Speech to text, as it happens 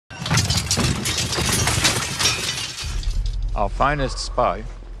Our finest spy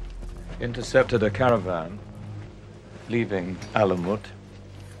intercepted a caravan leaving Alamut.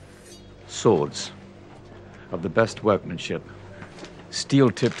 Swords of the best workmanship,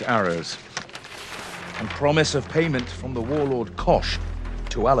 steel-tipped arrows, And promise of payment from the warlord Kosh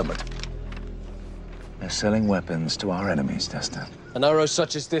to Alamut. They're selling weapons to our enemies, Dastan. An arrow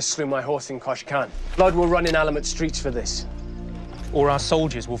such as this through my horse in Kosh Khan. Blood will run in Alamut streets for this. Or our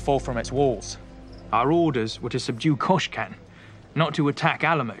soldiers will fall from its walls. Our orders were to subdue Kosh Khan, not to attack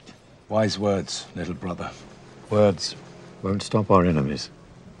Alamut. Wise words, little brother. Words won't stop our enemies.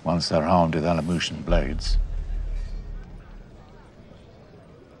 Once they're armed with Alamutian blades.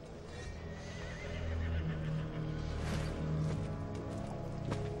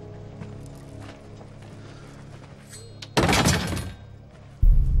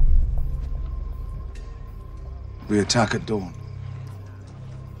 We attack at dawn.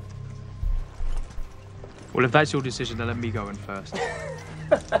 Well, if that's your decision, then let me go in first.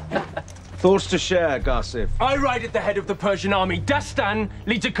 Thoughts to share, Gassif? I ride at the head of the Persian army. Dastan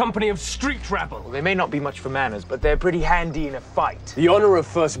leads a company of street rabble. They may not be much for manners, but they're pretty handy in a fight. The honor of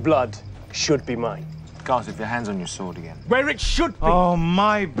first blood should be mine. Guys, if your hand's on your sword again. Where it should be. Oh,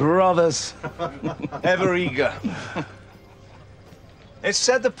 my brothers. Ever eager. It's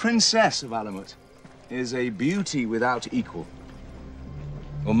said the princess of Alamut is a beauty without equal.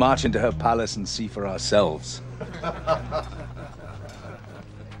 We'll march into her palace and see for ourselves. There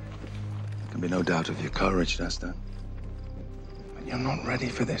can be no doubt of your courage, Dastan. But you're not ready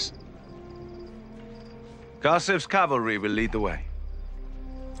for this. Gassif's cavalry will lead the way.